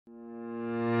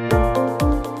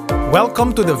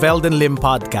Welcome to the Velden Lim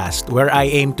podcast, where I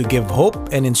aim to give hope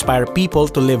and inspire people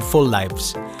to live full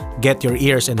lives. Get your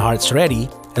ears and hearts ready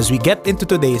as we get into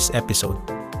today's episode.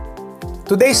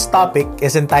 Today's topic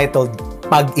is entitled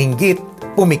Pag Inggit,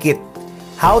 Pumikit.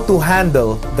 How to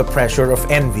handle the pressure of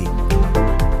envy.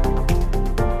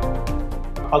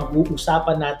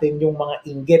 Pag-uusapan natin yung mga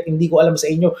inggit. Hindi ko alam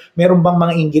sa inyo, meron bang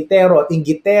mga inggitero at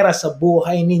inggitera sa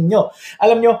buhay ninyo?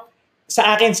 Alam nyo,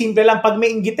 sa akin, simple lang, pag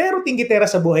may inggitero at inggitera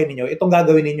sa buhay ninyo, itong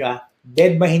gagawin ninyo,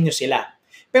 deadmahin nyo sila.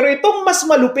 Pero itong mas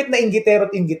malupit na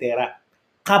inggitero at inggitera,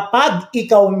 kapag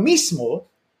ikaw mismo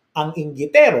ang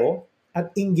inggitero at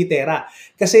inggitera.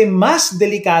 Kasi mas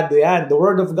delikado yan. The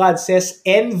Word of God says,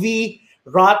 envy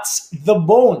rots the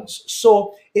bones.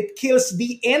 So, it kills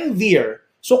the envier.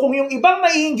 So kung yung ibang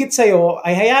naiinggit sa'yo,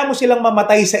 ay hayaan mo silang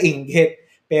mamatay sa inggit.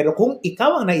 Pero kung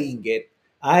ikaw ang naiinggit,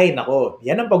 ay nako,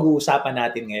 yan ang pag-uusapan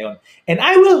natin ngayon. And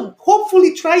I will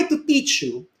hopefully try to teach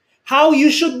you how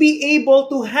you should be able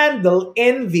to handle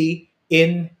envy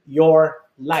in your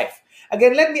life.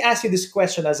 Again, let me ask you this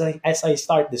question as I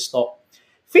start this talk.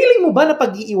 Feeling mo ba na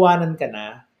pag-iiwanan ka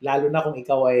na, lalo na kung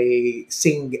ikaw ay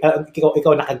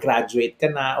ikaw nakagraduate ka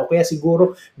na, o kaya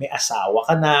siguro may asawa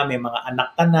ka na, may mga anak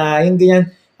ka na, yung ganyan.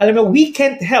 Alam mo, we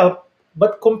can't help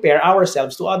but compare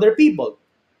ourselves to other people.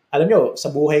 Alam nyo, sa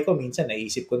buhay ko, minsan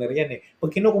naisip ko na rin yan eh.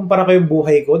 Pag kinukumpara ko yung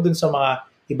buhay ko dun sa mga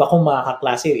iba kong mga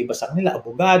kaklase, yung iba sa kanila,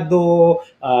 abogado,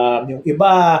 yung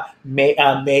iba,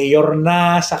 mayor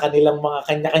na sa kanilang mga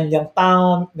kanya-kanyang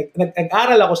town.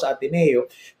 Nag-aral ako sa Ateneo.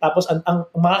 Tapos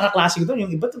ang mga kaklase ko doon,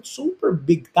 yung iba super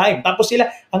big time. Tapos sila,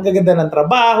 ang gaganda ng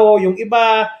trabaho, yung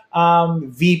iba,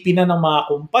 VP na ng mga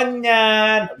kumpanya,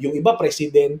 yung iba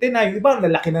presidente na, yung iba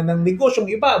lalaki na ng negosyo,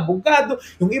 yung iba abogado,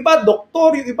 yung iba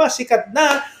doktor, yung iba sikat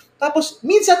na. Tapos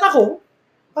minsan ako,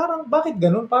 parang bakit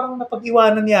ganun? Parang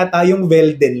napag-iwanan yata yung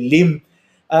Velden Lim.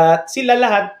 Sila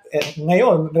lahat,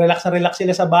 ngayon, relax na relax sila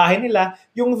sa bahay nila.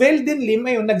 Yung Velden Lim,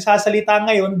 ayun, nagsasalita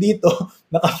ngayon dito,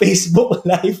 naka-Facebook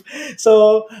live.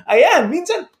 So, ayan,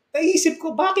 minsan, naisip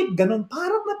ko, bakit ganun?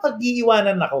 Parang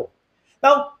napag-iwanan ako.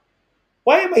 Now,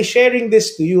 why am I sharing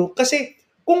this to you? Kasi,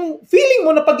 kung feeling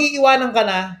mo na pag-iiwanan ka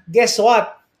na, guess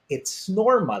what? It's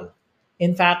normal.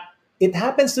 In fact, it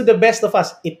happens to the best of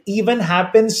us. It even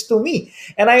happens to me.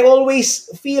 And I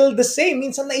always feel the same.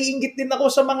 Minsan naiinggit din ako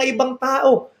sa mga ibang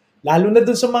tao. Lalo na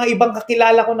dun sa mga ibang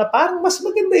kakilala ko na parang mas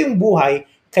maganda yung buhay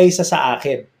kaysa sa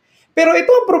akin. Pero ito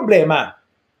ang problema.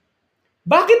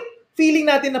 Bakit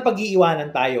feeling natin na pag-iiwanan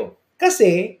tayo?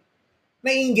 Kasi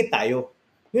naiinggit tayo.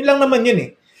 Yun lang naman yun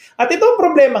eh. At ito ang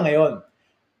problema ngayon.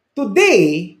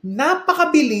 Today,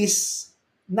 napakabilis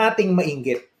nating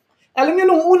mainggit. Alam niyo,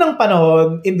 nung unang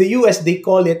panahon, in the US, they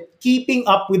call it keeping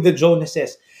up with the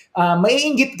Joneses.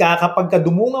 Maiinggit ka kapag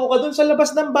dumungaw ka dun sa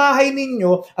labas ng bahay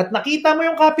ninyo at nakita mo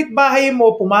yung kapitbahay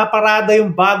mo, pumaparada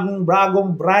yung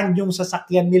bagong brand yung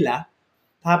sasakyan nila.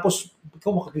 Tapos,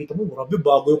 ikaw makikita mo, grabe,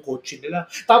 bago yung kotse nila.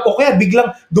 Tapos, kaya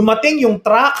biglang dumating yung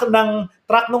truck ng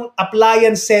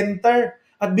appliance center.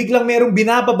 At biglang merong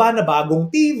binababa na bagong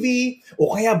TV o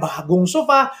kaya bagong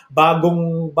sofa,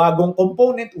 bagong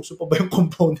component. Uso pa ba yung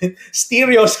component?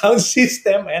 Stereo sound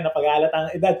system. Ayan, napag-aalat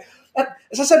ang edad. At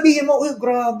sasabihin mo, uy,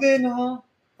 grabe na.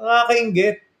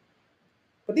 Nakakainggit.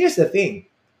 But here's the thing.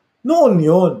 Noon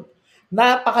yun,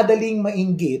 napakadaling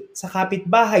mainggit sa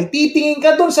kapitbahay. Titingin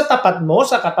ka dun sa tapat mo,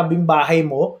 sa katabing bahay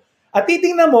mo, at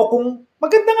titingnan mo kung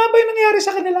maganda nga ba yung nangyari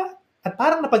sa kanila. At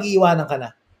parang napag-iiwanan ka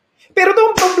na. Pero ito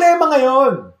ang problema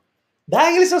ngayon.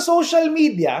 Dahil sa social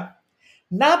media,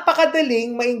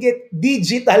 napakadaling mainggit.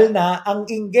 Digital na ang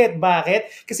inggit.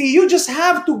 Bakit? Kasi you just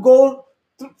have to go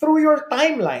through your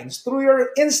timelines, through your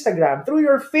Instagram, through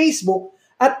your Facebook,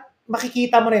 at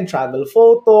makikita mo na yung travel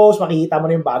photos, makikita mo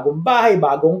na yung bagong bahay,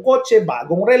 bagong kotse,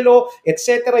 bagong relo,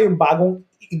 etc. Yung bagong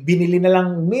binili na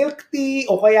lang milk tea,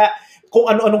 o kaya kung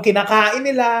ano-anong kinakain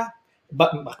nila,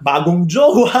 bagong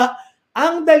jowa.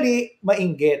 Ang dali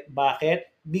mainggit.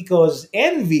 Bakit? Because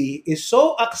envy is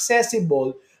so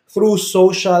accessible through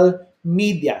social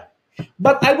media.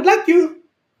 But I'd like you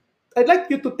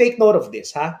to take note of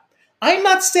this, I'm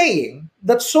not saying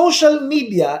that social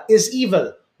media is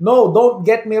evil. No, don't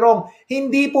get me wrong.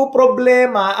 Hindi po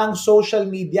problema ang social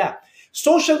media.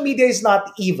 Social media is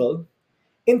not evil.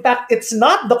 In fact, it's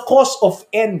not the cause of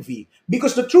envy.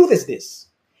 Because the truth is this.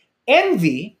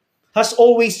 Envy has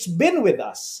always been with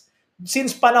us.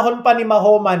 Since panahon pa ni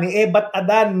Mahoma, ni Eva at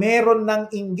Adan, meron ng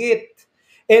inggit.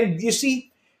 And you see,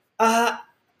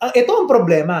 ito ang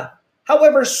problema.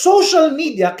 However, social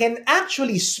media can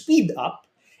actually speed up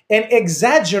and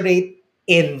exaggerate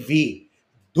envy.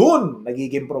 Doon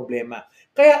nagiging problema.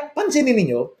 Kaya pansinin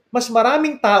niyo, mas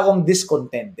maraming taong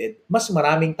discontented, mas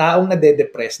maraming taong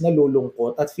nade-depress,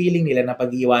 nalulungkot at feeling nila na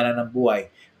pag-iiwanan ng buhay.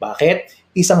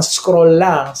 Bakit? Isang scroll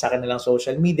lang sa kanilang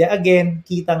social media, again,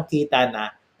 kitang-kita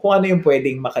na kung ano yung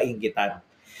pwedeng makainggitan.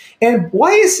 And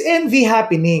why is envy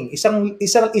happening?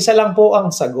 Isa lang po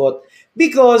ang sagot.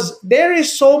 Because there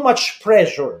is so much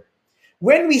pressure.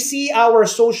 When we see our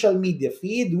social media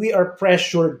feed, we are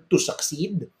pressured to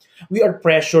succeed. We are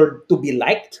pressured to be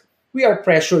liked. We are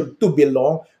pressured to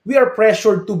belong. We are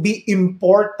pressured to be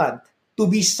important, to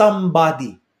be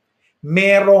somebody.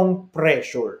 Merong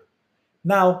pressure.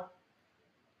 Now,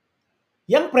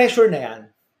 yung pressure na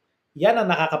yan ang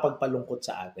nakakapagpalungkot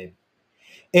sa atin.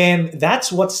 And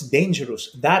that's what's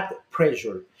dangerous, that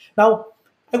pressure. Now,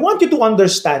 I want you to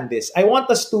understand this. I want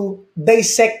us to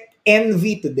dissect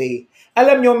envy today.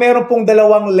 Alam nyo, meron pong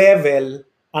dalawang level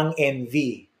ang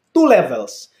envy. Two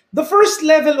levels. The first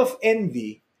level of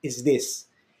envy is this.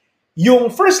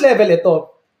 Yung first level ito,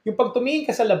 yung pag tumingin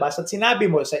ka sa labas at sinabi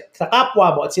mo, sa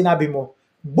kapwa mo at sinabi mo,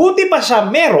 buti pa siya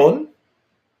meron,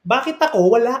 bakit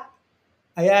ako wala?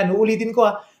 Ayan, uulitin ko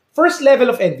ha. First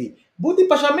level of envy. Buti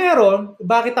pa siya meron,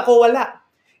 bakit ako wala?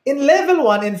 In level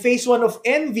 1, in phase 1 of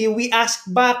envy, we ask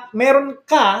back, meron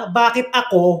ka, bakit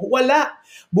ako wala?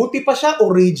 Buti pa siya,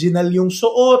 original yung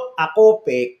suot, ako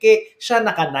peke. Siya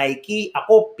naka-Nike,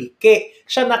 ako pike.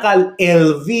 Siya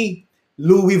naka-LV,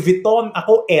 Louis Vuitton,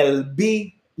 ako LB,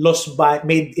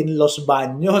 made in Los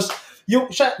Baños.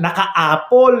 Yung siya,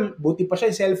 naka-Apple. Buti pa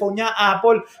siya, yung cellphone niya,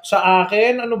 Apple. Sa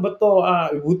akin, ano ba to?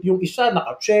 Yung isa,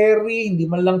 naka-cherry, hindi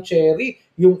man lang cherry.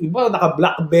 Yung iba,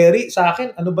 naka-Blackberry. Sa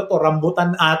akin, ano ba to?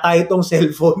 Rambutan ata itong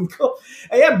cellphone ko.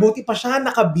 Ayan, buti pa siya,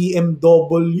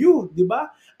 naka-BMW. Di ba?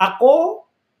 Ako,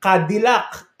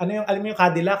 Cadillac. Ano yung, alam mo yung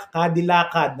Cadillac?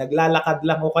 Cadillacad. Naglalakad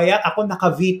lang. O kaya ako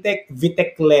naka-VTEC,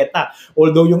 Vitecleta.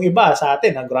 Although yung iba sa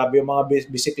atin, grabe yung mga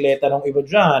bisikleta ng iba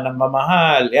dyan, ang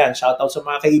mamahal. Yan, shoutout sa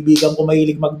mga kaibigan ko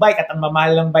mahilig mag-bike at ang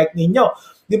mamahal ng bike ninyo.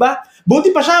 Di ba? Buti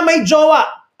pa siya, may jowa.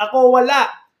 Ako wala.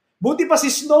 Buti pa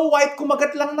si Snow White,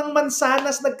 kumagat lang ng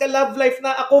mansanas, nagka-love life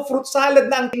na ako, fruit salad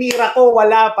na ang tinira ko,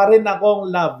 wala pa rin akong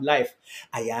love life.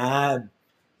 Ayan.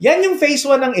 Yan yung phase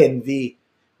 1 ng envy.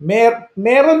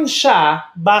 Meron siya,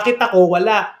 bakit ako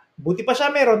wala? Buti pa siya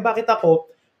meron, bakit ako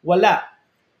wala?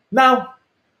 Now,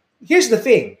 here's the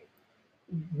thing.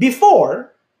 Before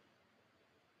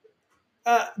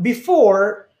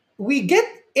we get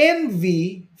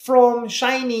envy from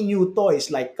shiny new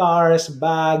toys like cars,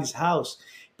 bags, house.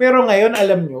 Pero ngayon,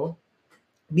 alam nyo,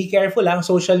 be careful lang,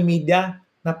 social media,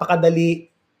 napakadali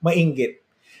mainggit.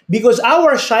 Because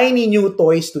our shiny new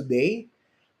toys today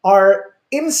are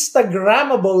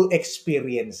Instagrammable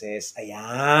experiences.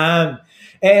 Ayan.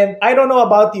 And I don't know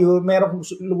about you, merong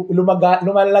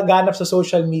lumalaganap sa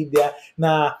social media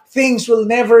na things will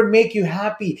never make you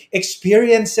happy.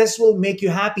 Experiences will make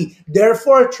you happy.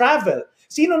 Therefore, travel.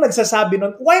 Sino nagsasabi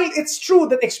nun? While it's true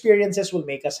that experiences will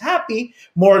make us happy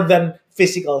more than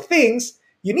physical things,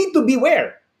 you need to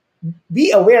beware.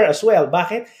 Be aware as well.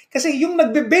 Bakit? Kasi yung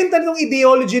nagbebenta ng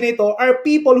ideology nito are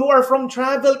people who are from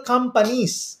travel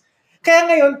companies. Kaya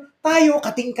ngayon, tayo,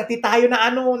 kating-kati tayo na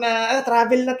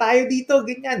travel na tayo dito,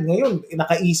 ganyan. Ngayon,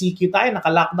 naka-ECQ tayo,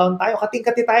 naka-lockdown tayo,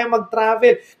 kating-kati tayo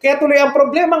mag-travel. Kaya tuloy ang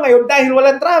problema ngayon, dahil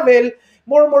walang travel,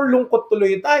 more lungkot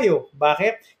tuloy tayo.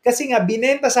 Bakit? Kasi nga,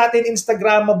 binenta sa atin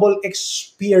Instagrammable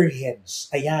experience.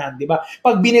 Ayan, di ba?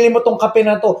 Pag binili mo tong kape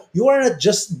na to, you are not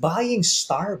just buying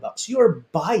Starbucks, you are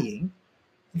buying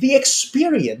the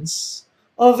experience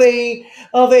of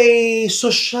a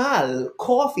social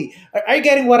coffee. Are you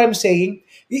getting what I'm saying?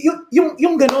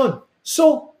 Yung ganon.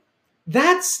 So,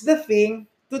 that's the thing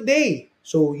today.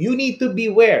 So, you need to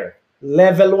beware.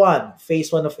 Level 1, phase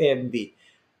 1 of envy.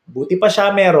 Buti pa siya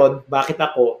meron, bakit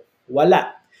ako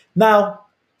wala? Now,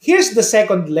 here's the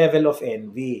second level of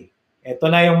envy. Ito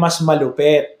na yung mas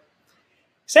malupit.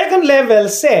 Second level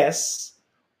says,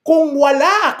 kung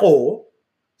wala ako,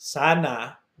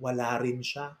 sana wala rin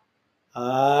siya.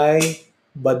 Ay,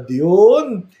 bad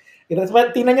yun.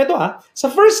 Tingnan nyo to ha. Sa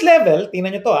first level,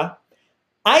 tingnan nyo to ha.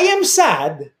 I am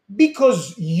sad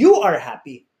because you are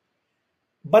happy.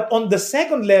 But on the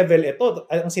second level, ito,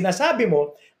 ang sinasabi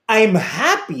mo, I'm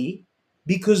happy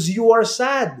because you are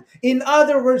sad. In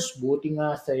other words, buti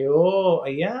nga sa'yo.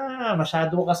 Ayan,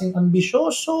 masyado kasing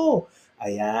ambisyoso.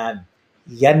 Ayan.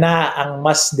 Yan na ang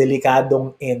mas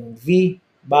delikadong envy.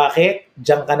 Bakit?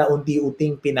 Diyan ka na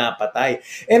unti-unting pinapatay.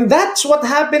 And that's what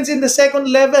happens in the second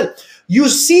level. You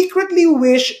secretly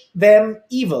wish them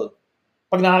evil.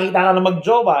 Pag nakakita ka na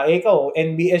mag-jowa, ikaw,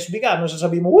 NBSB ka, ano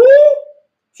sasabihin mo? Woo!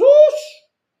 Sus!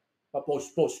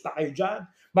 Pa-post-post na kayo dyan.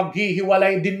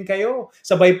 Maghihiwalay din kayo.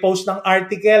 Sabay post ng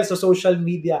article sa social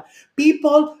media.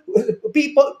 People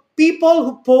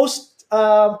who post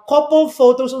couple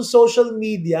photos on social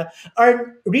media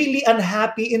are really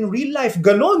unhappy in real life.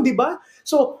 Ganon, di ba?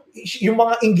 So, yung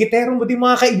mga inggitero mo, di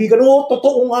mga kaibigan,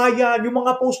 totoo nga yan. Yung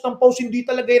mga post ng post, hindi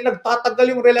talaga yung nagtatagal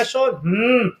yung relasyon.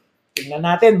 Tingnan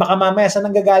natin, baka mamaya saan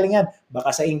nanggagaling yan?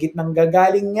 Baka sa inggit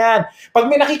nanggagaling yan. Pag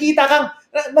may nakikita kang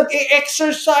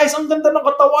nag-e-exercise, ang ganda ng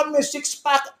katawan, may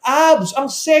six-pack abs, ang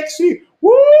sexy.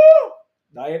 Woo!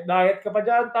 Diet ka pa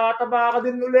dyan, tataba ka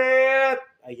din ulit.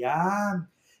 Ayan.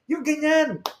 Yung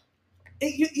ganyan.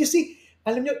 You see,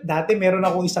 alam nyo, dati meron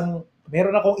akong isang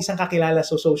kakilala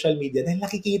sa social media dahil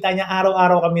nakikita niya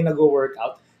araw-araw kami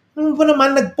nag-workout. Ano ba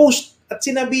naman, nag-post at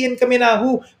sinabihan kami na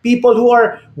people who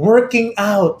are working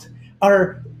out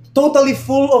are totally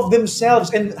full of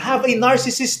themselves and have a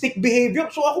narcissistic behavior.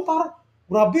 So ako parang,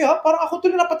 grabe parang ako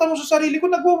tuloy napatanong sa sarili ko,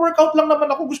 nag-workout lang naman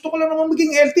ako, gusto ko lang naman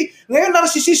maging healthy. Ngayon,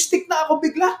 narcissistic na ako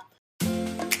bigla.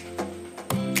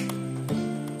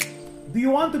 Do you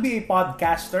want to be a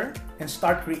podcaster and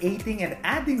start creating and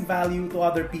adding value to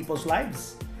other people's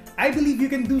lives? I believe you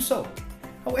can do so.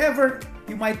 However,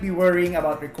 you might be worrying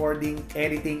about recording,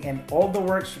 editing, and all the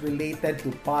works related to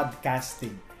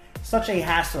podcasting. Such a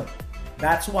hassle.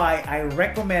 That's why I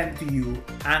recommend to you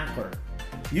Anchor.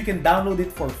 You can download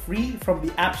it for free from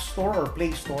the App Store or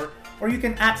Play Store, or you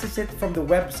can access it from the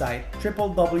website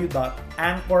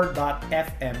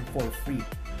www.anchor.fm for free.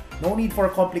 No need for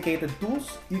complicated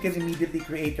tools. You can immediately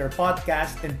create your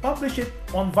podcast and publish it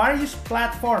on various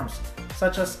platforms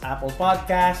such as Apple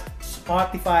Podcasts,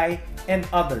 Spotify, and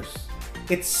others.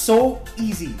 It's so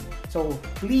easy. So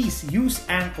please use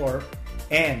Anchor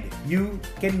and you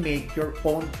can make your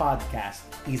own podcast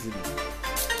easily.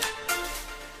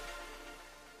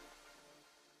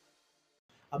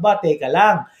 Aba, teka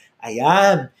lang.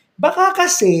 Ayan. Baka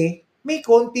kasi may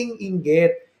konting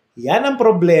inggit. Yan ang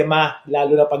problema,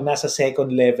 lalo na pag nasa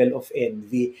second level of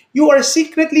envy. You are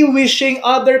secretly wishing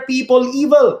other people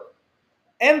evil.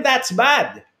 And that's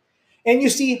bad. And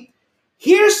you see,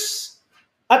 here's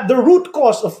at the root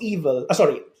cause of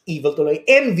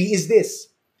envy is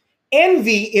this.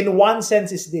 Envy, in one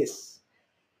sense, is this.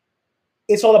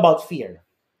 It's all about fear.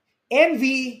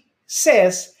 Envy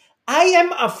says, I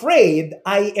am afraid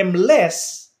I am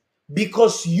less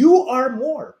because you are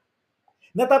more.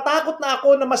 Natatakot na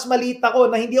ako na mas maliit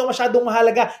ako, na hindi ako masyadong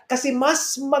mahalaga kasi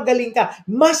mas magaling ka,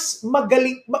 mas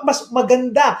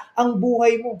maganda ang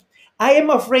buhay mo. I am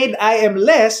afraid I am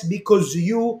less because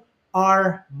you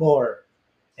are more.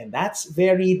 And that's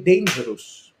very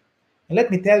dangerous. And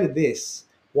let me tell you this.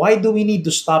 Why do we need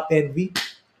to stop envy?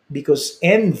 Because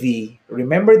envy,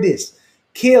 remember this,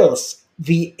 kills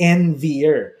the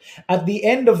envier. At the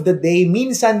end of the day,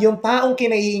 minsan yung taong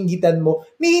kinaiinggitan mo,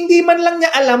 hindi man lang niya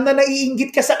alam na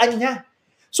naiinggit ka sa kanya.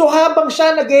 So habang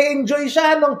siya nag-e-enjoy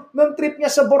siya nung trip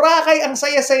niya sa Boracay, ang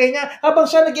saya-saya niya, habang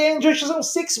siya nag-e-enjoy siya ng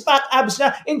six-pack abs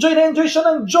niya, enjoy siya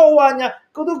ng jowa niya,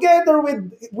 together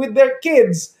with their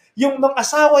kids, yung ng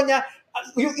asawa niya,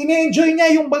 yung ine-enjoy niya,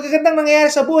 yung magagandang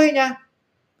nangyayari sa buhay niya,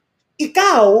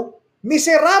 ikaw,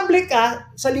 miserable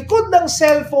ka sa likod ng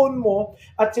cellphone mo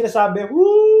at sinasabi,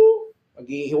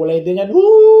 maghihiwalay din yan,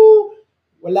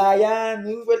 wala yan,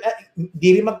 hindi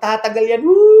rin magtatagal yan,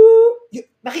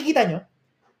 nakikita nyo?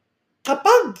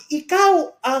 Kapag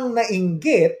ikaw ang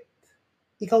nainggit,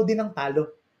 ikaw din ang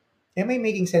talo. Am I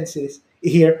making sense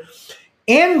here?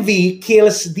 Envy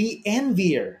kills the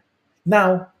envier.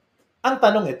 Now, ang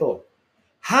tanong ito,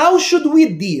 how should we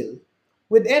deal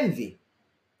with envy?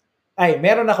 Ay,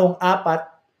 meron akong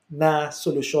 4 na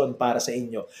solusyon para sa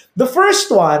inyo. The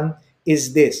first one is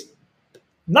this.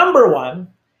 Number 1,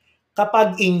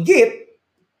 kapag inggit,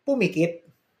 pumikit.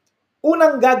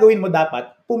 Unang gagawin mo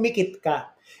dapat, pumikit ka.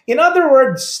 In other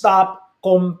words, stop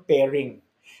comparing.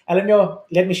 Alam nyo,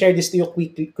 let me share this to you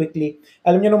quickly.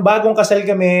 Alam nyo, nung bagong kasal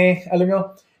kami, alam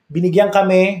nyo, pinahiram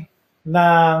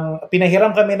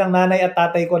kami ng nanay at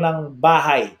tatay ko ng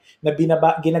bahay na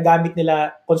ginagamit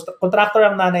nila, contractor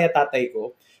ang nanay at tatay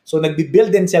ko. So nagbi-build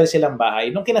and sell silang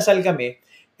bahay. Nung kinasal kami,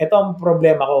 ito ang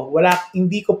problema ko.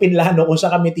 Hindi ko pinlano kung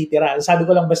saan kami titira. Sabi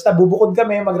ko lang, basta bubukod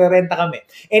kami, magrerenta kami.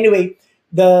 Anyway,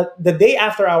 the day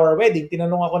after our wedding,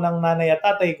 tinanong ako ng nanay at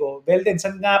tatay ko, Belden,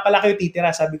 saan nga pala kayo titira?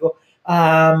 Sabi ko,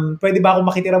 pwede ba ako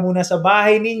makitira muna sa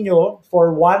bahay ninyo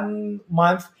for 1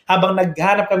 month habang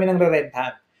naghanap kami ng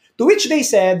rerentahan? To which they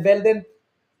said, Belden,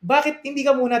 bakit hindi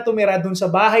ka muna tumira dun sa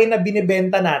bahay na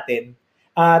binibenta natin?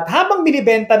 At habang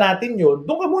binibenta natin yun,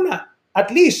 doon ka muna.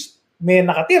 At least, may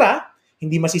nakatira,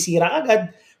 hindi masisira agad.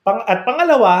 At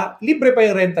pangalawa, libre pa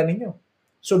yung renta ninyo.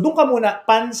 So doon ka muna,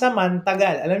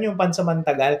 pansamantagal. Alam niyo yung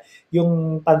pansamantagal?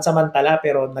 Yung pansamantala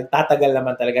pero nagtatagal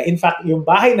naman talaga. In fact, yung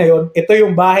bahay na yon, ito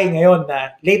yung bahay ngayon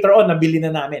na later on nabili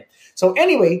na namin. So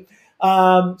anyway,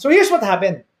 so here's what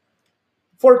happened.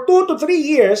 For 2 to 3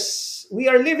 years, we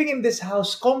are living in this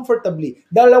house comfortably.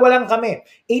 Dalawa lang kami.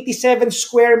 87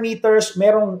 square meters,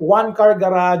 merong 1-car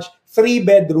garage, 3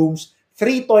 bedrooms,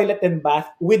 3 toilet and bath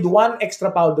with 1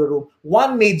 extra powder room,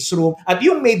 1 maid's room, at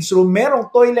yung maid's room, merong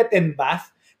toilet and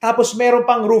bath, tapos meron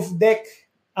pang roof deck.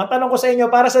 Ang tanong ko sa inyo,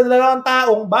 para sa dalawang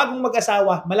taong bagong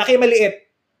mag-asawa, malaki maliit.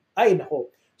 Ay nako,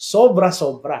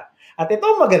 sobra-sobra. At ito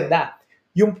ang maganda.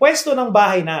 Yung pwesto ng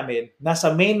bahay namin,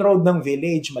 nasa main road ng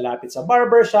village, malapit sa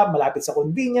barbershop, malapit sa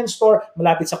convenience store,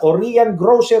 malapit sa Korean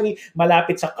grocery,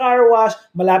 malapit sa car wash,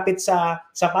 malapit sa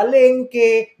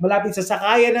palengke, malapit sa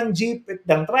sakayan ng jeep,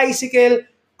 ng tricycle.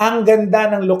 Ang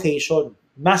ganda ng location.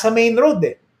 Nasa main road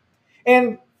eh.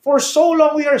 And for so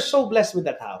long, we are so blessed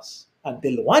with that house.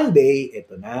 Until one day,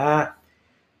 ito na.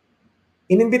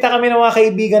 Inimbita kami ng mga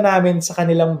kaibigan namin sa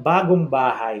kanilang bagong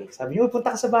bahay. Sabi niyo,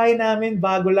 punta ka sa bahay namin,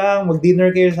 bago lang,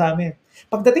 mag-dinner kayo sa amin.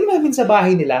 Pagdating namin sa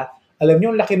bahay nila, alam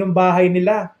niyo, ang laki ng bahay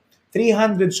nila.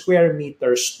 300 square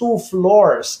meters, 2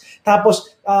 floors,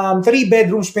 tapos 3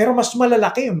 bedrooms, pero mas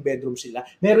malalaki yung bedroom sila.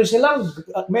 Meron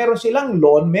silang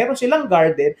lawn, meron silang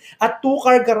garden, at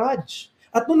 2-car garage.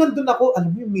 At nung nandun ako, alam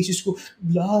mo yung misis ko,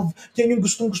 love, yan yung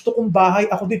gustong-gusto kong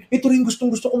bahay. Ako din, ito rin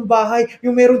gustong-gusto kong bahay.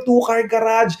 Yung meron 2-car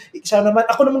garage. Isa naman,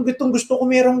 ako naman gustong-gusto ko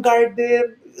merong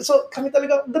garden. So kami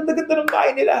talaga, ganda-ganda ng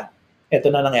bahay nila. Ito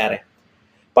na nangyari.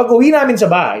 Pag uwi namin sa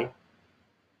bahay,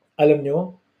 alam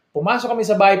nyo, pumasok kami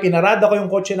sa bahay, pinarada ko yung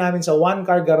kotse namin sa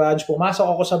 1-car garage, pumasok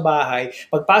ako sa bahay.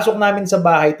 Pagpasok namin sa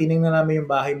bahay, tinignan namin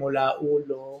yung bahay mula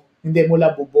ulo, hindi mula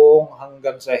bubong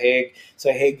hanggang sahig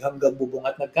hanggang bubong,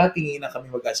 at nagkatinginan kami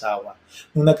mag-asawa.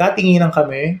 Nung nagkatinginan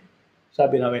kami,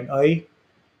 sabi namin, ay,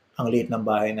 ang liit ng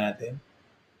bahay natin.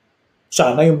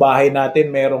 Sana yung bahay natin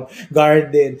merong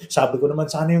garden. Sabi ko naman,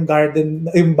 sana yung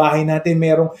bahay natin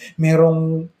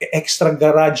merong extra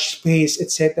garage space,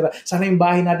 etc. Sana yung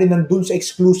bahay natin nandun sa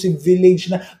exclusive village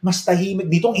na mas tahimik.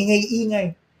 Dito ang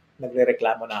ingay-ingay.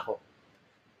 Nagrereklamo na ako.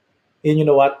 And you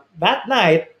know what? That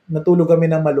night, natulog kami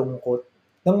ng malungkot,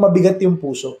 ng mabigat yung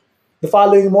puso. The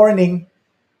following morning,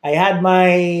 I had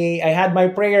my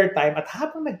prayer time, at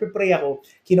habang nagpe-pray ako,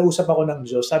 kinausap ako ng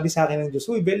Diyos. Sabi sa akin ng Diyos,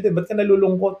 "Uy, Belden, ba't ka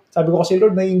nalulungkot?" Sabi ko kasi,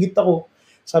 "Lord, naiinggit ako."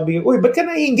 Sabi ko, "Uy, ba't ka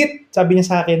naiinggit?" Sabi niya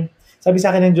sa akin. Sabi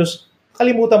sa akin ng Diyos,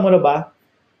 "Kalimutan mo na ba?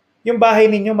 Yung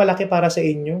bahay ninyo malaki para sa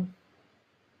inyo.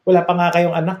 Wala pa nga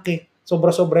kayong anak eh.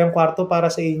 Sobra-sobra yung kwarto para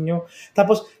sa inyo.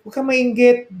 Tapos, huwag kang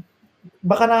mainggit.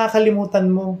 Baka nakakalimutan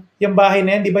mo. Yung bahay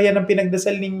na yan, di ba yan ang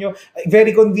pinagdasal ninyo?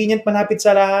 Very convenient, malapit sa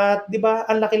lahat. Di ba?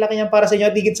 Ang laki-laki niyan para sa inyo.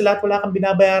 At higit sa lahat, wala kang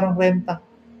binabayarang renta."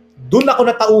 Doon ako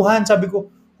natauhan. Sabi ko,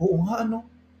 oo nga, ano?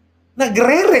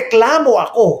 Nagre-reklamo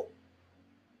ako.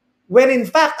 When in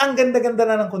fact, ang ganda-ganda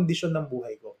na ng kondisyon ng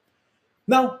buhay ko.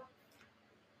 Now,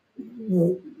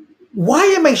 why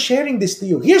am I sharing this to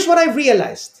you? Here's what I've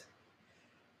realized.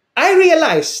 I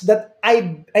realized that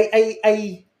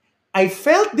I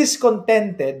felt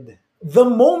discontented the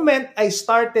moment I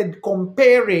started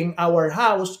comparing our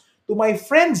house to my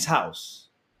friend's house.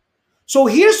 So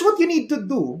here's what you need to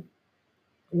do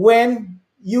when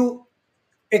you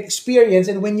experience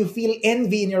and when you feel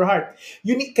envy in your heart.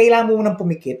 Kailangan mo munang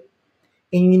pumikit,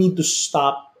 and you need to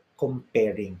stop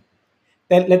comparing.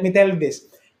 Let me tell you this.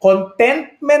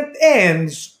 Contentment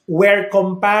ends where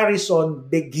comparison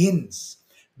begins.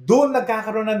 Doon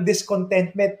nagkakaroon ng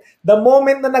discontentment. The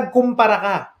moment na nagkumpara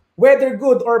ka, whether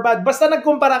good or bad, basta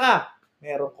nagkumpara ka,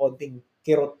 merong konting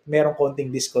kirot, merong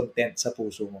konting discontent sa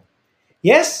puso mo.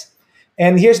 Yes?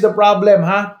 And here's the problem,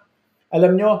 ha?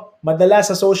 Alam nyo,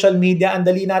 madalas sa social media, ang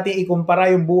dali natin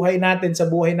ikumpara yung buhay natin sa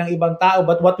buhay ng ibang tao.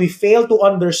 But what we fail to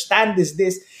understand is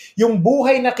this, yung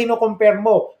buhay na kinocompare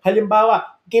mo,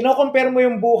 halimbawa, kinocompare mo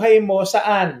yung buhay mo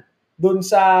saan? Doon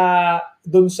sa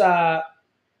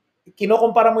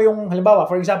kinokompara mo yung, halimbawa,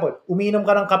 for example, umiinom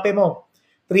ka ng kape mo,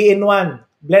 3-in-1,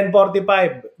 Blend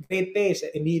 45, great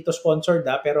taste. Hindi ito sponsored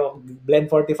pero Blend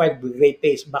 45, great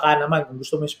taste. Baka naman, kung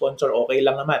gusto mo yung sponsor, okay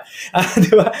lang naman.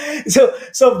 Diba?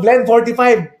 So Blend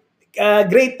 45,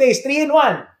 great taste,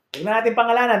 3-in-1. Huwag na natin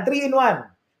pangalanan, 3-in-1.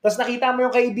 Tapos nakita mo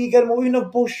yung kaibigan mo, uy,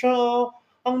 nag-post siya.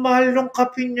 Ang mahal ng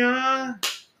kape niya.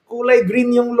 Kulay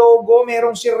green yung logo,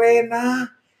 merong sirena.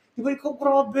 Diba, ikaw,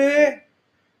 grabe.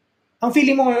 Ang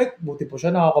feeling mo ngayon, buti po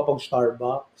siya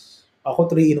nakakapag-Starbucks. Ako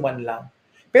 3-in-1 lang.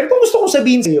 Pero kung gusto kong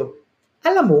sabihin sa'yo,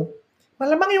 alam mo,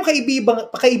 malamang yung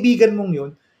kaibigan mong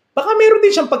yun, baka meron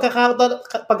din siyang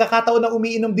pagkakataon na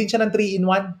umiinom din siya ng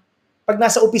 3-in-1 pag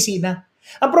nasa opisina.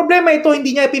 Ang problema ito,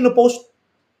 hindi niya pinupost.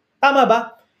 Tama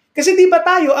ba? Kasi di ba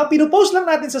tayo, ang pinupost lang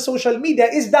natin sa social media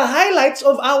is the highlights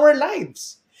of our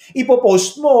lives.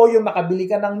 Ipopost mo yung nakabili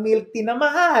ka ng milk tea na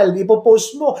mahal.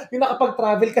 Ipopost mo yung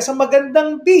nakapag-travel ka sa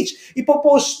magandang beach.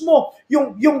 Ipopost mo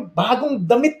yung bagong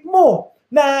damit mo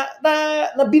na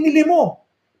binili mo.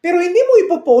 Pero hindi mo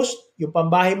ipopost yung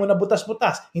pambahay mo na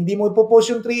butas-butas. Hindi mo ipopost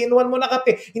yung 3-in-1 mo na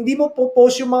kape. Hindi mo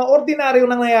ipopost yung mga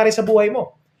ordinaryong nangyayari sa buhay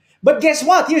mo. But guess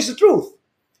what? Here's the truth.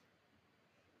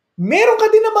 Meron ka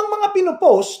din namang mga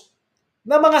pinupost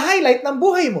na mga highlight ng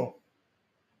buhay mo.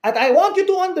 At I want you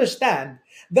to understand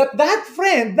that that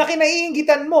friend na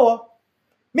kinaiinggitan mo,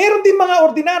 meron din mga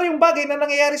ordinaryong bagay na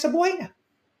nangyayari sa buhay niya.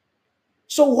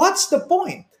 So what's the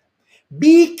point?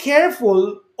 Be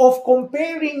careful of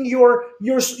comparing your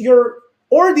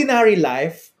ordinary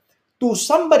life to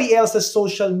somebody else's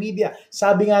social media.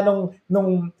 Sabi nga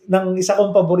ng isa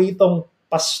kong paboritong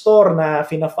pastor na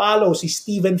fina-follow, si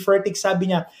Stephen Furtick,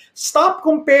 sabi niya, stop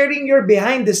comparing your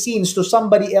behind the scenes to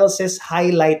somebody else's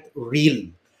highlight reel.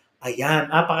 Ayan,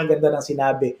 napakaganda ng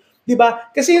sinabi. Diba?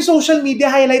 Kasi yung social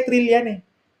media, highlight reel yan eh.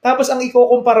 Tapos ang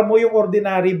ikukumpara mo yung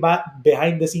ordinary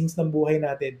behind the scenes ng buhay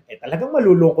natin, talagang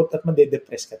malulungkot at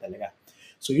madedepress ka talaga.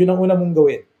 So yun ang una mong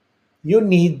gawin. You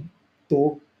need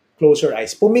to close your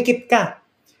eyes. Pumikit ka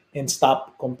and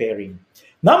stop comparing.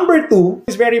 Number 2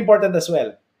 is very important as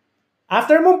well.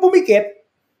 After mong pumikit,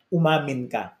 umamin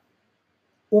ka.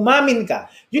 Umamin ka.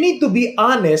 You need to be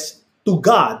honest to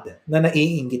God na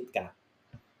naiinggit ka.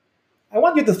 I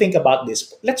want you to think about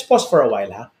this. Let's pause for a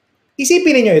while, ha?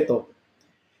 Isipin niyo ito.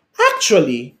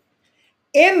 Actually,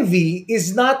 envy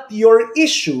is not your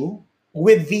issue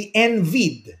with the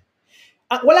envied.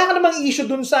 Wala ka namang issue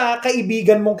dun sa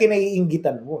kaibigan mong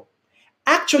kinaiinggitan mo.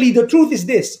 Actually, the truth is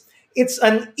this. It's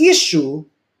an issue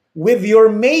with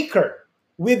your maker,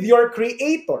 with your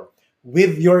creator,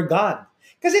 with your God.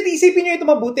 Kasi isipin niyo ito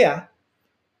mabuti, ha?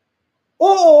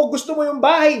 Oo, gusto mo yung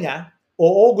bahay niya.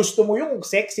 Oo, gusto mo yung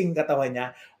sexing katawan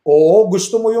niya. Oo,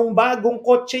 gusto mo yung bagong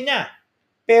kotse niya.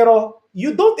 Pero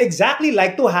you don't exactly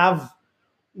like to have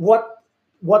what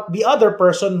the other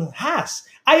person has.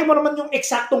 Ayaw mo naman yung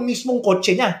eksaktong mismong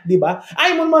kotse niya, di ba?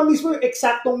 Ayaw mo naman mismo yung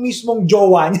eksaktong mismong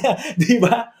jowa niya, di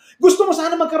ba? Gusto mo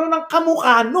sana magkaroon ng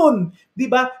kamukha nun, di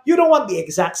ba? You don't want the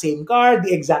exact same car, the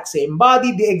exact same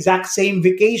body, the exact same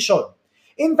vacation.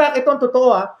 In fact, itong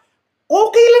totoo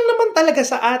okay lang naman talaga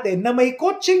sa atin na may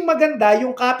kotseng maganda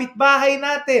yung kapitbahay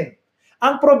natin.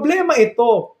 Ang problema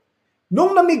ito,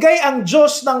 nung namigay ang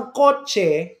Diyos ng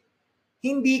kotse,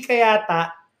 hindi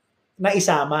kayata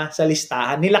naisama sa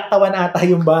listahan. Nilaktawan ata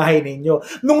yung bahay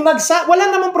ninyo. Wala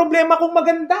namang problema kung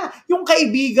maganda yung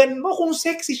kaibigan mo, kung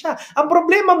sexy siya. Ang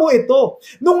problema mo ito,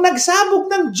 nung nagsabog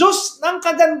ng Diyos ng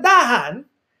kagandahan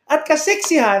at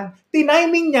kaseksihan,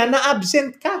 tiniming niya na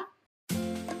absent ka.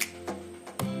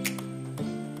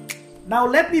 Now,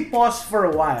 let me pause for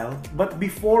a while, but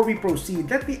before we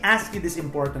proceed, let me ask you this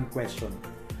important question.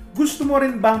 Gusto mo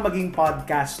rin bang maging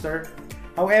podcaster?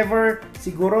 However,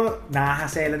 siguro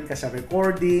nahahaselan ka sa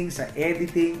recording, sa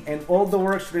editing, and all the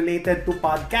works related to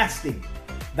podcasting.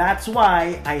 That's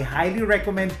why I highly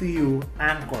recommend to you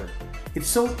Anchor.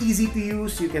 It's so easy to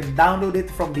use. You can download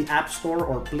it from the App Store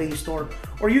or Play Store,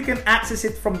 or you can access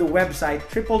it from the website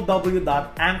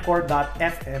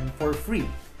www.anchor.fm for free.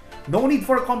 No need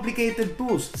for complicated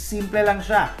tools. Simple lang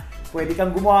siya. Pwede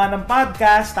kang gumawa ng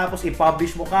podcast tapos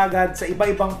i-publish mo kagad sa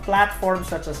iba-ibang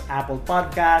platforms such as Apple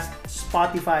Podcast,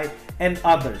 Spotify, and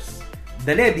others.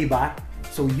 Dali, di ba?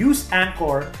 So use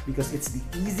Anchor because it's the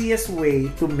easiest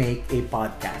way to make a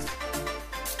podcast.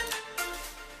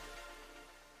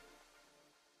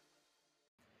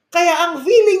 Kaya ang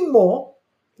feeling mo,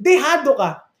 dehado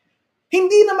ka.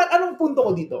 Hindi naman, anong punto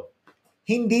ko dito?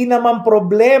 Hindi naman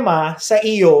problema sa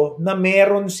iyo na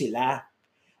meron sila.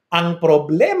 Ang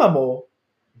problema mo,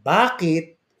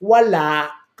 bakit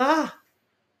wala ka?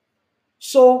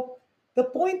 So, the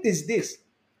point is this.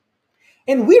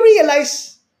 And we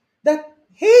realize that,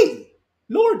 hey,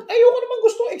 Lord, ayoko naman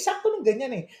gusto eksakto ng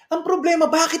ganyan eh. Ang problema,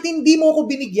 bakit hindi mo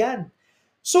ako binigyan?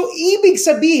 So, ibig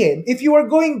sabihin, if you are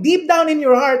going deep down in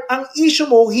your heart, ang issue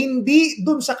mo hindi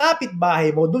dun sa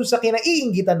kapitbahay mo, dun sa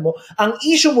kinaiinggitan mo, ang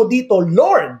issue mo dito,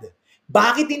 Lord,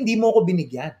 bakit hindi mo ako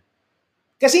binigyan?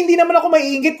 Kasi hindi naman ako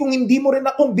maiinggit kung hindi mo rin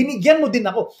ako, kung binigyan mo din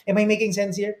ako. Am I making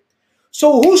sense here?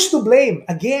 So who's to blame?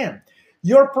 Again,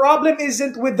 your problem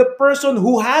isn't with the person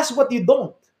who has what you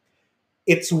don't.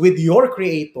 It's with your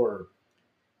Creator.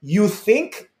 You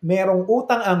think merong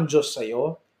utang ang Diyos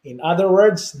sa'yo. In other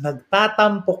words,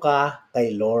 nagtatampo ka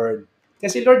kay Lord.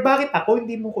 Kasi Lord, bakit ako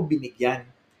hindi mo ko binigyan?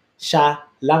 Siya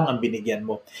lang ang binigyan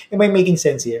mo. Am I making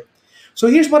sense here? So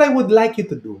here's what I would like you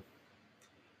to do.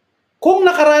 Kung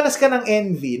nakaranas ka ng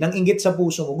envy, ng inggit sa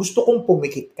puso mo, gusto kong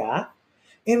pumikit ka,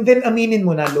 and then aminin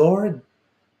mo na, Lord,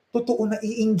 totoo na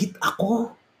iinggit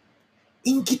ako.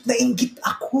 Inggit na inggit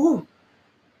ako.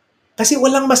 Kasi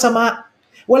walang masama.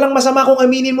 Walang masama kung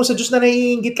aminin mo sa Diyos na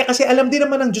naiinggit ka kasi alam din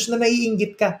naman ng Diyos na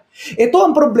naiinggit ka. Ito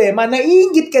ang problema,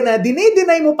 naiinggit ka na,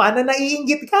 dinay mo pa na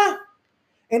naiinggit ka.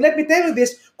 And let me tell you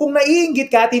this, kung naiinggit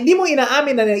ka at hindi mo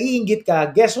inaamin na naiinggit ka,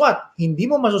 guess what? Hindi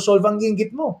mo masosolve ang inggit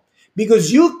mo.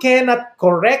 Because you cannot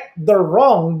correct the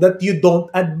wrong that you don't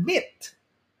admit.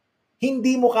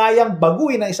 Hindi mo kayang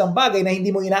baguhin ang isang bagay na hindi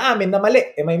mo inaamin na mali.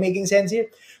 Am I making sense here?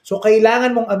 So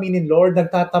kailangan mong aminin, Lord,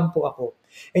 nagtatampo ako.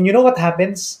 And you know what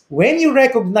happens? When you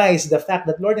recognize the fact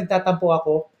that, Lord, nagtatampo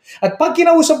ako, at pag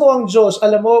kinausap mo ang Diyos,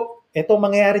 alam mo, ito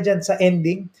mangyayari dyan sa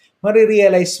ending,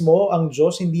 marirealize mo ang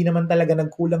Diyos hindi naman talaga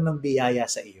nagkulang ng biyaya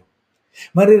sa iyo.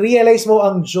 Marirealize mo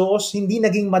ang Diyos hindi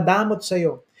naging madamot sa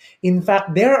iyo. In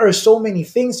fact, there are so many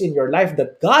things in your life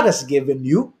that God has given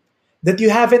you that you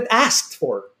haven't asked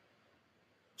for.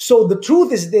 So the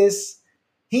truth is this,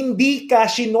 hindi ka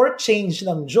short-change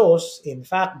ng Diyos. In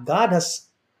fact, God has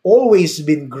always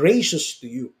been gracious to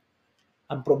you.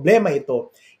 Ang problema ito,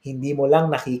 hindi mo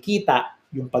lang nakikita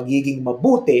yung pagiging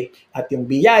mabuti at yung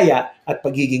biyaya at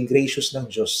pagiging gracious ng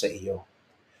Diyos sa iyo.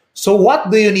 So what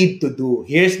do you need to do?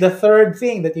 Here's the third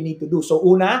thing that you need to do. So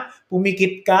una,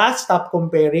 pumikit ka, stop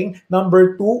comparing.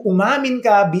 Number 2, umamin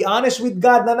ka, be honest with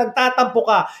God na nagtatampo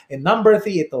ka. And number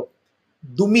 3, ito,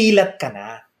 dumilat ka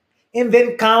na. And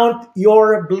then count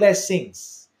your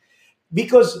blessings.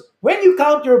 Because when you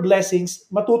count your blessings,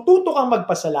 matututo kang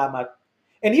magpasalamat.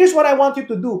 And here's what I want you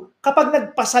to do. Kapag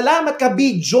nagpasalamat ka,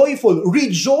 be joyful.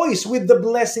 Rejoice with the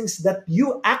blessings that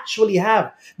you actually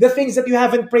have. The things that you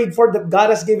haven't prayed for that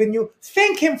God has given you.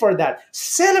 Thank Him for that.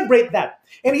 Celebrate that.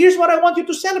 And here's what I want you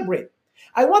to celebrate.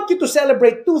 I want you to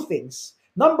celebrate 2 things.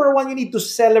 Number 1, you need to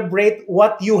celebrate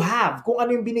what you have. Kung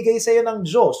ano yung binigay sa'yo ng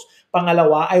Diyos.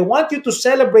 Pangalawa, I want you to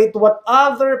celebrate what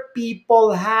other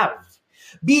people have.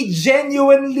 Be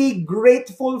genuinely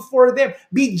grateful for them.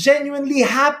 Be genuinely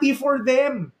happy for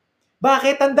them.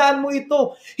 Bakit? Tandaan mo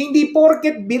ito. Hindi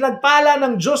porket binagpala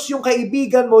ng Diyos yung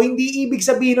kaibigan mo, hindi ibig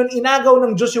sabihin nun inagaw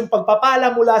ng Diyos yung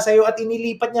pagpapala mula sa iyo at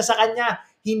inilipat niya sa Kanya.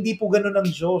 Hindi po ganun ng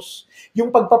Diyos. Yung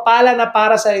pagpapala na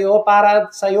para sa iyo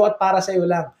at para sa iyo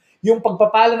lang. Yung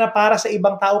pagpapala na para sa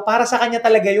ibang tao, para sa Kanya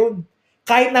talaga yun.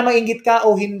 Kahit na mainggit ka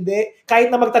o hindi,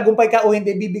 kahit na magtagumpay ka o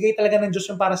hindi, bibigay talaga ng Diyos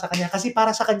yung para sa Kanya. Kasi para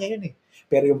sa Kanya yun eh.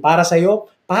 Pero yung para sa'yo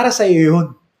yun.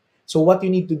 So what you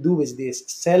need to do is this,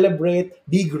 celebrate,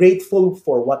 be grateful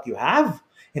for what you have,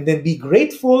 and then be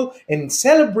grateful and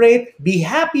celebrate, be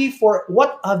happy for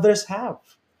what others have.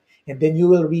 And then you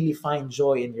will really find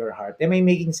joy in your heart. Am I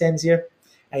making sense here?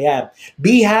 Ayan.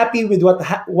 Be happy with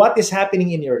what is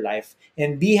happening in your life,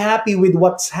 and be happy with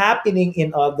what's happening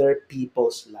in other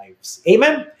people's lives.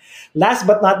 Amen? Last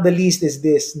but not the least is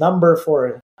this, number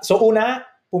 4. So una,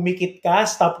 pumikit ka,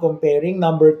 stop comparing.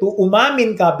 Number 2,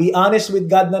 umamin ka, be honest with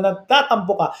God na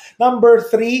nagtatampo ka. Number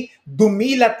 3,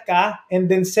 dumilat ka, and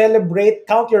then celebrate,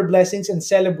 count your blessings and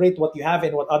celebrate what you have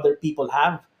and what other people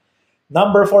have.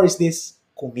 Number 4 is this,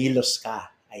 kumilos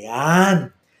ka.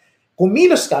 Ayan.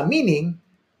 Kumilos ka, meaning,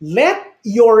 let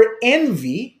your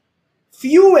envy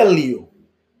fuel you.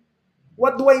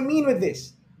 What do I mean with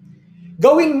this?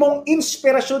 Gawin mong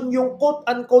inspirasyon yung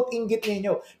quote-unquote inggit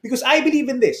ninyo. Because I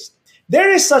believe in this. There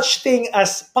is such thing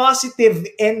as positive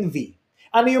envy.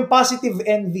 Ano yung positive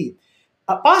envy?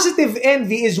 A positive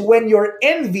envy is when your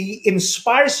envy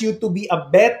inspires you to be a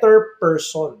better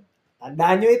person.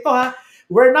 Tandaan nyo ito ha.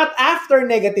 We're not after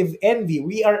negative envy.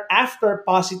 We are after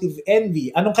positive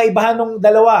envy. Anong kaibahan ng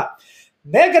dalawa?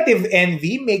 Negative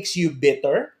envy makes you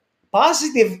bitter.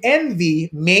 Positive envy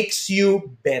makes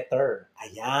you better.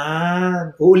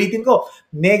 Ayan. Uulitin ko.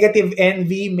 Negative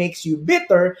envy makes you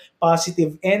bitter.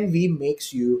 Positive envy makes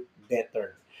you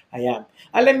better. Ayan.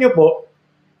 Alam nyo po,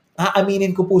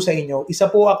 aaminin ko po sa inyo, isa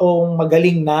po akong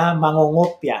magaling na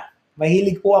mangongopya.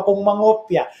 Mahilig po akong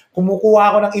mangopya. Kumukuha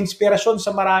ako ng inspirasyon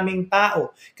sa maraming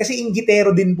tao. Kasi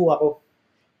inggitero din po ako.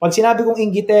 Pag sinabi kong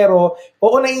inggitero,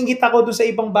 oo, naiinggit ako dun sa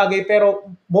ibang bagay, pero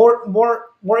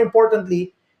more importantly,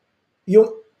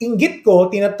 yung inggit ko,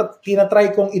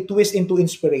 tinatry kong i-twist into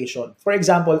inspiration. For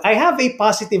example, I have a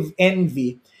positive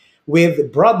envy with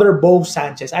Brother Bo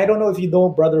Sanchez. I don't know if you know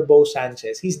Brother Bo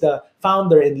Sanchez. He's the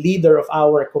founder and leader of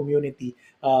our community,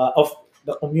 of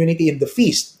the community in the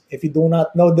Feast. If you do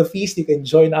not know the Feast, you can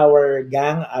join our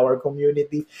gang, our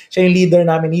community. Siya yung leader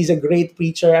namin. He's a great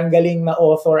preacher, ang galing na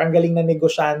author, ang galing na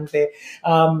negosyante,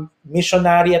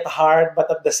 missionary at heart, but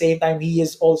at the same time, he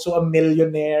is also a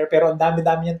millionaire. Pero ang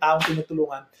dami-dami niyang taong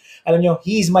tinutulungan. Alam niyo,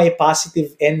 he's my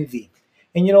positive envy.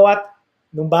 And you know what?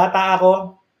 Nung bata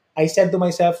ako, I said to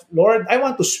myself, Lord, I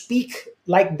want to speak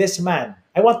like this man.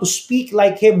 I want to speak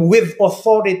like him with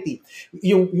authority.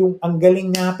 Yung ang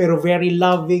galing niya, pero very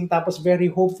loving, tapos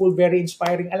very hopeful, very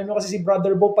inspiring. Alam mo kasi si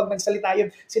Brother Bo, pag nagsalita yun,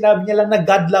 sinabi niya lang na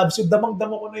God loves you.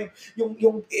 Damang-dama ko na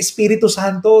yung Espiritu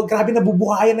Santo. Grabe,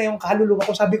 nabubuhayan na yung kaluluwa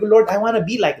ko. Sabi ko, Lord, I want to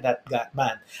be like that God,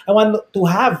 man. I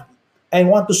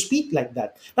want to speak like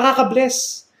that.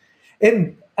 Nakaka-bless.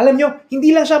 And alam nyo,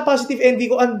 hindi lang siya positive envy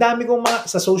ko. Ang dami kong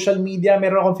sa social media,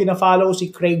 meron akong fina-follow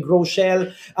si Craig Rochelle.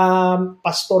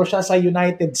 Pastor siya sa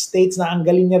United States na ang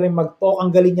galing niya rin mag-talk, ang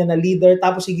galing niya na leader.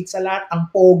 Tapos higit sa lahat, ang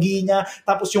pogi niya.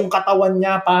 Tapos yung katawan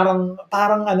niya, parang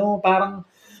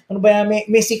ano ba yan,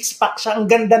 may six-pack siya.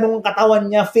 Ang ganda nung katawan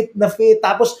niya, fit na fit.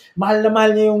 Tapos mahal na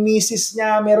mahal niya yung misis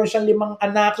niya. Meron siyang 5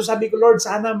 anak. So sabi ko, Lord,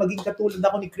 sana maging katulad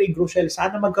ako ni Craig Rochelle.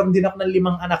 Sana magkaroon din ako ng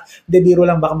 5 anak. Hindi, biro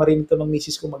lang, baka marinig ito ng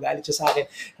misis ko, magalit siya sa akin.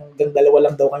 Hanggang 2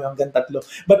 lang daw kayo, hanggang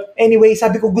 3. But anyway,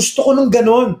 sabi ko, gusto ko nung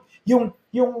ganon. Yung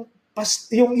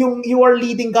you are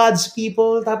leading God's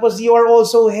people, tapos you are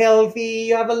also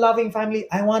healthy, you have a loving family.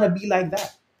 I want to be like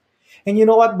that. And you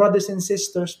know what, brothers and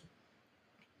sisters,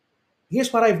 here's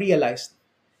what I've realized.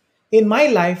 In my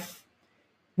life,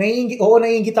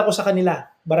 naiinggit ako sa kanila,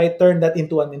 but I turned that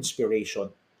into an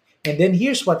inspiration. And then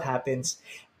here's what happens.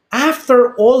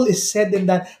 After all is said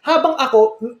and done, habang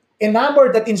ako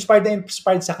enamored at inspired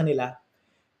sa kanila,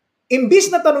 imbis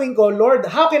na tanungin ko,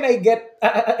 Lord, how can I get,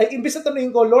 imbis na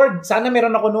tanungin ko, Lord, sana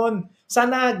meron ako noon,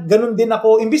 sana ganun din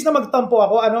ako, imbis na magtampo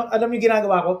ako, alam niyo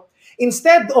ginagawa ko?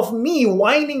 Instead of me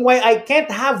whining why I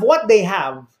can't have what they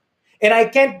have, and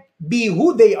I can't be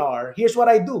who they are, here's what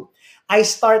I do. I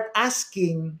start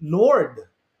asking, Lord,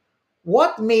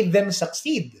 what made them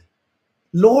succeed?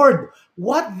 Lord,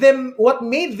 what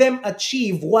made them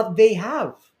achieve what they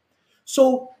have?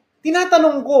 So,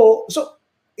 tinatanong ko, so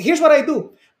here's what I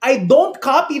do. I don't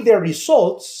copy their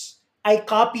results, I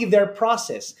copy their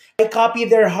process. I copy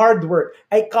their hard work.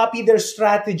 I copy their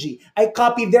strategy. I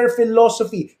copy their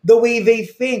philosophy, the way they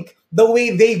think, the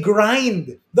way they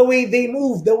grind, the way they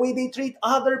move, the way they treat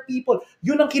other people.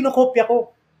 Yun ang kinokopya ko.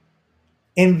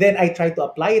 And then I try to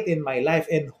apply it in my life,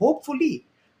 and hopefully,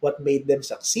 what made them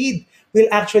succeed will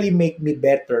actually make me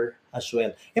better as well.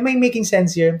 Am I making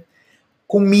sense here?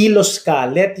 Kumilos ka.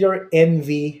 Let your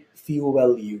envy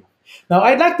fuel you. Now,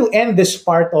 I'd like to end this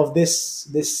part of this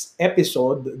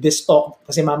episode, this talk,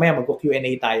 kasi mamaya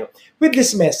mag-Q&A tayo, with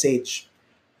this message.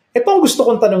 Ito ang gusto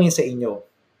kong tanungin sa inyo.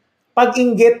 Pag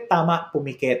inggit, tama,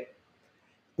 pumikit.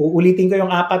 Uulitin ko yung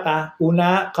 4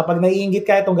 Una, kapag naiinggit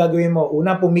ka, itong gagawin mo.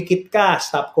 Una, pumikit ka.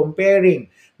 Stop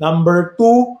comparing. Number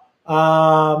 2,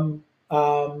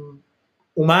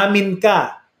 umamin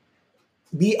ka.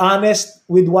 Be honest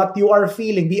with what you are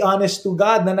feeling. Be honest to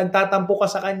God na nagtatampo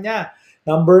ka sa Kanya.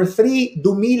 Number 3,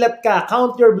 dumilat ka.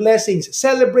 Count your blessings.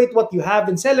 Celebrate what you have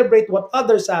and celebrate what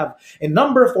others have. And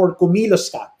number 4,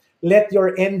 kumilos ka. Let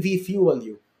your envy fuel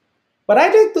you. But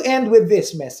I'd like to end with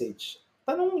this message.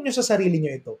 Tanong niyo sa sarili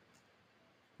niyo ito.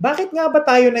 Bakit nga ba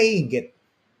tayo naiinggit?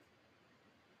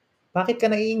 Bakit ka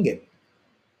naiinggit?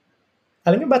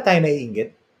 Alam niyo ba tayo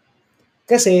naiinggit?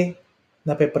 Kasi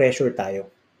nape-pressure tayo.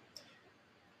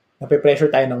 Nape-pressure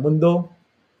tayo ng mundo,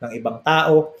 ng ibang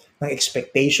tao, ng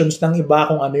expectations ng iba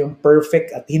kung ano yung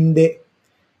perfect at hindi.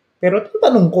 Pero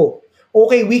tanong ko,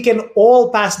 okay, we can all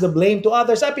pass the blame to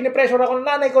others. Pinipressure ako ng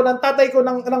nanay ko, ng tatay ko,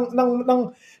 ng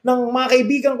mga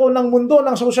kaibigan ko, ng mundo,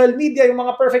 ng social media, yung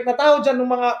mga perfect na tao dyan, ng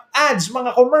mga ads,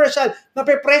 mga commercial,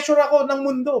 nape-pressure ako ng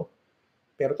mundo.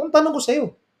 Pero tanong ko sa'yo,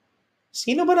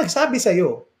 sino ba nagsabi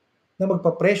sa'yo na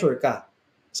magpa-pressure ka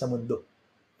sa mundo?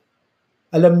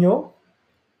 Alam nyo,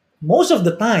 most of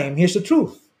the time, here's the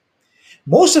truth.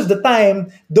 Most of the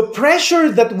time, the pressure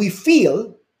that we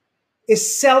feel is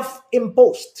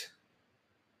self-imposed.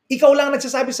 Ikaw lang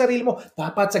nagsasabi sa sarili mo,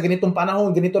 dapat sa ganitong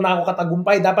panahon, ganito na ako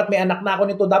katagumpay, dapat may anak na ako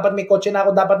nito, dapat may kotse na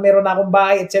ako, dapat meron na akong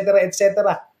bahay, etc., etc.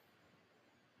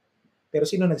 Pero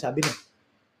sino nagsabi nun?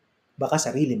 Baka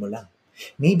sarili mo lang.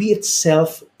 Maybe it's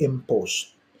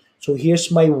self-imposed. So here's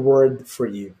my word for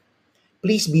you.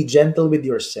 Please be gentle with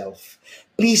yourself.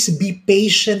 Please be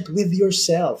patient with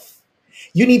yourself.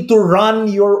 You need to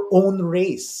run your own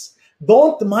race.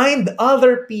 Don't mind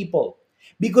other people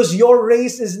because your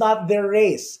race is not their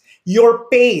race. Your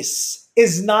pace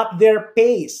is not their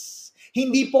pace.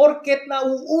 Hindi porket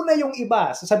nauuna yung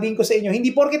iba, sasabihin ko sa inyo, hindi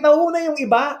porket nauuna yung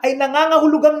iba ay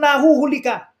nangangahulugang nahuhuli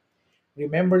ka.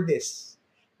 Remember this.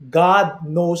 God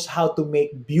knows how to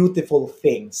make beautiful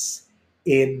things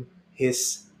in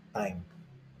His time.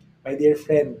 My dear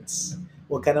friends,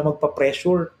 huwag ka na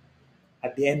magpa-pressure.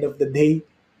 At the end of the day,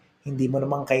 hindi mo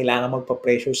naman kailangan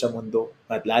magpa-pressure sa mundo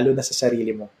at lalo na sa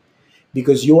sarili mo.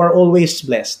 because you are always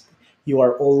blessed. You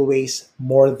are always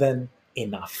more than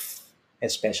enough,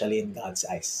 especially in God's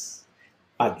eyes.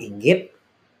 Pag Inggit,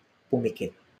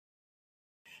 Pumikit.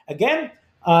 Again,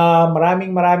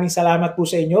 maraming salamat po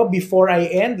sa inyo. Before I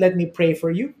end, let me pray for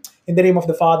you. In the name of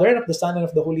the Father, and of the Son, and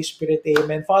of the Holy Spirit,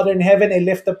 amen. Father in heaven, I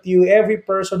lift up to you every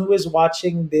person who is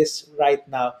watching this right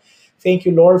now. Thank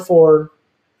you, Lord, for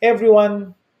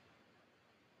everyone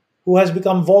who has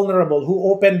become vulnerable, who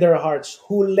opened their hearts,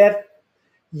 who let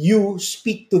you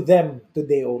speak to them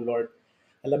today, O Lord.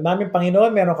 Alam namin,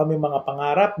 Panginoon, meron kami mga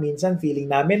pangarap. Minsan feeling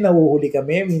namin nahuhuli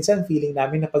kami. Minsan feeling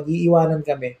namin na pag-iiwanan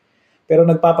kami. Pero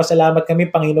nagpapasalamat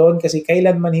kami, Panginoon, kasi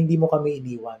kailanman hindi mo kami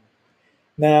iniwan.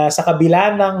 Na sa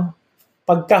kabila ng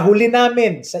pagkahuli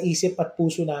namin sa isip at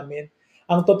puso namin,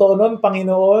 ang totoo nun,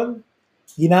 Panginoon,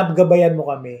 ginagabayan mo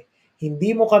kami.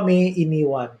 Hindi mo kami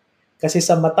iniwan. Kasi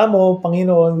sa mata mo,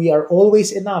 Panginoon, we are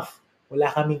always enough. Wala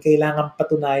kaming kailangang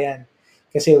patunayan.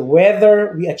 Kasi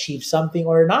whether we achieve something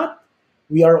or not,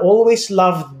 we are always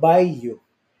loved by you.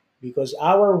 Because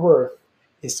our worth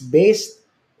is based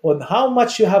on how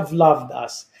much you have loved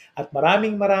us. At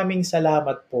maraming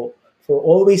salamat po for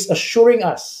always assuring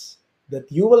us that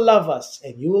you will love us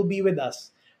and you will be with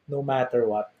us no matter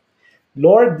what.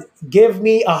 Lord, give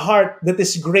me a heart that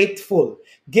is grateful.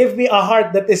 Give me a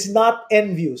heart that is not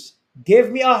envious.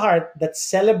 Give me a heart that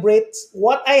celebrates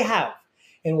what I have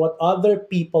and what other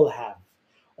people have.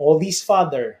 All these,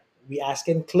 Father, we ask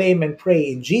and claim and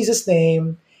pray in Jesus'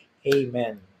 name.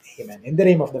 Amen. Amen. In the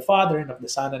name of the Father, and of the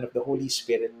Son, and of the Holy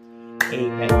Spirit.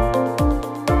 Amen.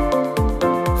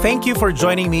 Thank you for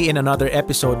joining me in another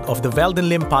episode of the Velden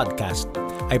Lim podcast.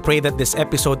 I pray that this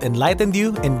episode enlightened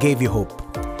you and gave you hope.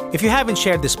 If you haven't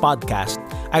shared this podcast,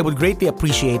 I would greatly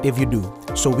appreciate if you do,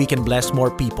 so we can bless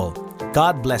more people.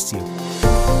 God bless you.